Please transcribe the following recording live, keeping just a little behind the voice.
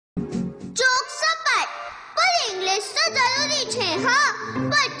Knowledge तो जरूरी है, हाँ,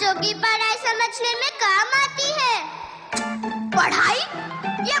 बच्चों की पढ़ाई समझने में काम आती है। पढ़ाई?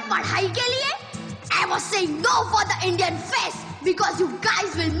 ये पढ़ाई के लिए? I was saying no for the Indian face because you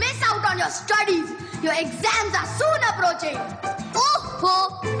guys will miss out on your studies. Your exams are soon approaching. Oh,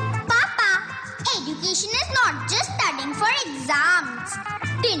 Papa, education is not just studying for exams.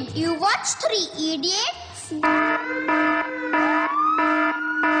 Didn't you watch 3 Idiots?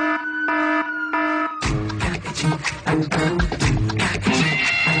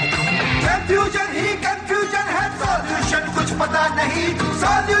 Confusion he confusion है, solution कुछ पता नहीं,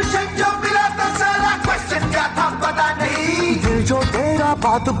 solution जो मिला तो सारा question क्या था पता नहीं। दिल जो तेरा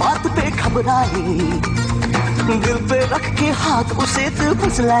बात बात पे घबराए, दिल पे रख के हाथ उसे दिल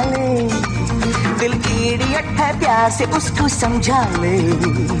फुसला ले, दिल इडियट है प्यार से उसको समझा ले।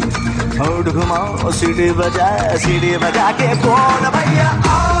 होठ घुमाओ सीढ़ी बजा के बोल भैया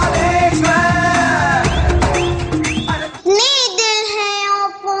all is well। कितने दिल हैं ओ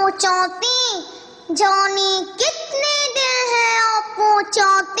पूछोती, जानी कितने दिल हैं ओ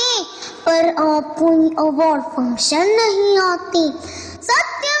पूछोती, पर कोई अवार्ड फंक्शन नहीं आती।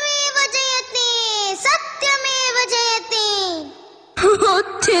 सत्यमेव जयते।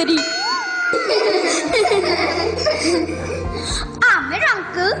 तेरी। Amir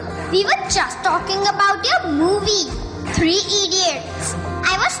uncle, we were just talking about your movie, 3 Idiots.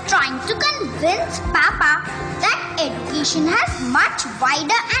 I was trying to convince Papa that education has much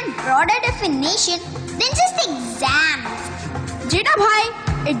wider and broader definition than just exams. Jeta bhai,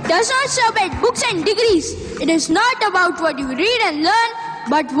 it does not stop at books and degrees. It is not about what you read and learn,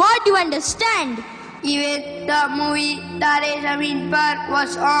 but what you understand. Even the movie Tare Zameen Par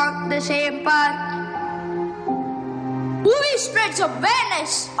was on the same path. Movie spreads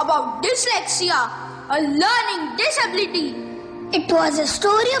awareness about dyslexia, a learning disability. It was a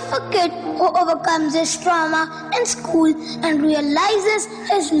story of a kid who overcomes his trauma in school and realizes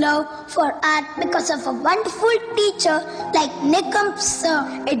his love for art because of a wonderful teacher like Nikam sir.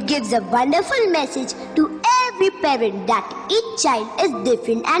 It gives a wonderful message to every parent that each child is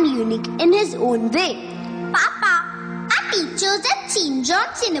different and unique in his own way. Papa, our teachers at St.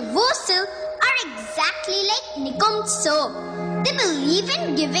 John's Universal are exactly like Nikam sir. They believe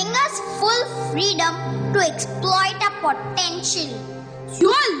in giving us full freedom to exploit our potential. You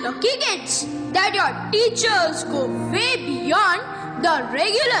are lucky kids that your teachers go way beyond the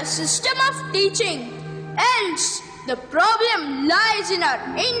regular system of teaching. Else, the problem lies in our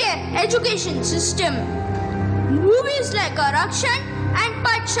Indian education system. Movies like Arakshan and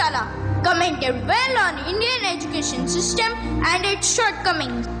Pathshala commented well on Indian education system and its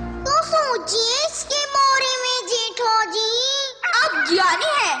shortcomings. तो सोचिए इसके बारे में जेठा जी। आप ज्ञानी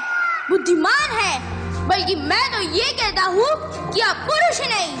है, बुद्धिमान है, बल्कि मैं तो ये कहता हूँ कि आप पुरुष ही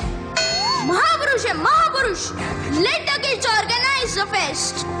नहीं, महापुरुष है, महापुरुष। Let the kids organize the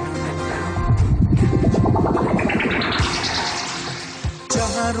fest.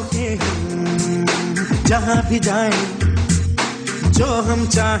 जहाँ रुके हम, जहाँ भी जाएं, जो हम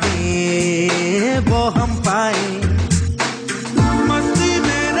चाहें वो हम पाएं, मस्ती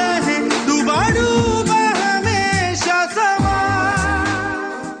में रहे डूबा हमेशा समा।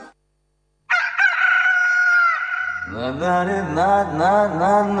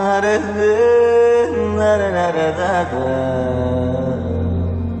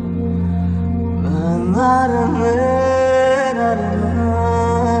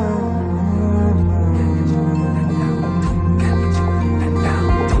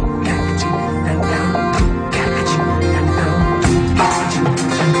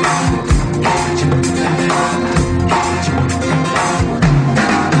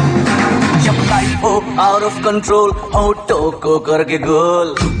 आउट ऑफ कंट्रोल होठों को करके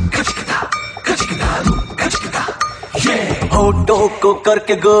गोल, होठों को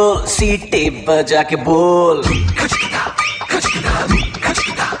करके गोल, सीटे बजा के बोल।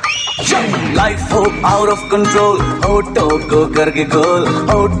 लाइफ हो आउट ऑफ कंट्रोल होठों को करके गोल,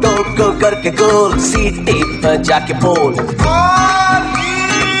 होठों को करके गोल, सीटे बजा के बोल।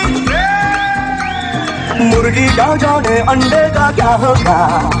 मुर्गी का जाने अंडे का क्या होगा,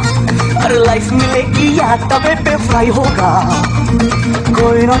 हर लाइफ मिलेगी या तवे पे फ्राई होगा,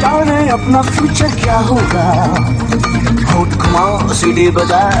 कोई न जाने अपना फ्यूचर क्या होगा। होठ घुमाओ सीढ़ी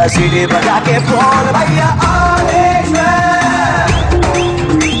बजा के बोल भैया all is well,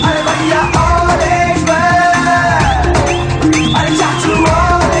 अरे भैया all is well, अरे चाचू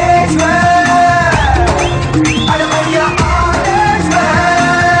all is well, अरे भैया all is well।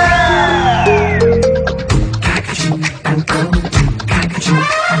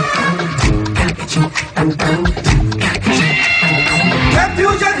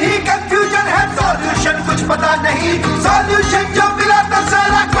 Confusion he confusion है, सॉल्यूशन कुछ पता पता नहीं, सॉल्यूशन जो मिला था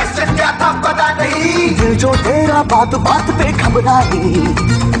साला क्वेश्चन क्या था पता नहीं। दिल जो तेरा बात बात पे घबराए,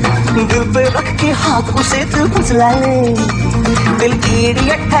 दिल पे रख के हाथ उसे तू फुसला ले, दिल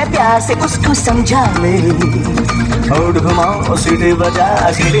इडियट है प्यार से उसको समझा ले। होठ घुमाओ सीढ़ी बजा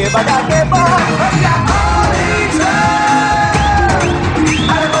के बाहर